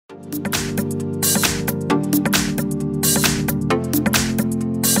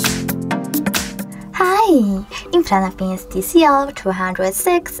Hi! In front of me is TCL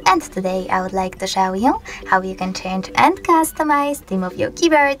 206, and today I would like to show you how you can change and customize the theme of your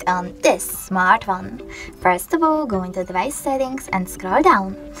keyboard on this smartphone. First of all, go into device settings and scroll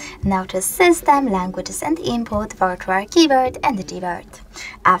down. Now choose System, Languages and Input, Virtual Keyboard and Gboard.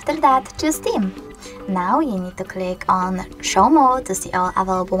 After that, choose Theme. Now you need to click on Show More to see all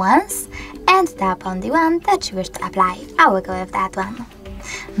available ones and tap on the one that you wish to apply. I will go with that one.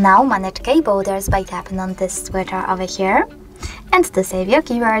 Now manage key borders by tapping on this switcher over here. And to save your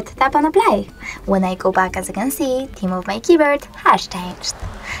keyboard, tap on Apply. When I go back, as you can see, theme of my keyboard has changed.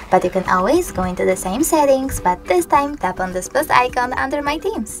 But you can always go into the same settings, but this time tap on this plus icon under My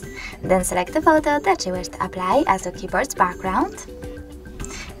Themes. Then select the photo that you wish to apply as your keyboard's background.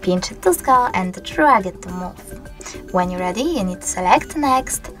 Pinch it to scale and drag it to move. When you're ready, you need to select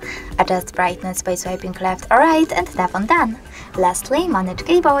Next, adjust brightness by swiping left or right and tap on Done. Lastly, manage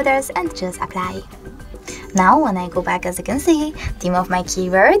key borders and choose Apply. Now, when I go back, as you can see, theme of my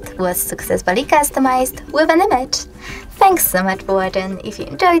keyboard was successfully customized with an image. Thanks so much for watching. If you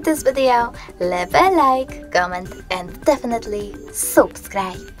enjoyed this video, leave a like, comment and definitely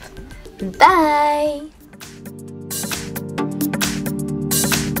subscribe. Bye!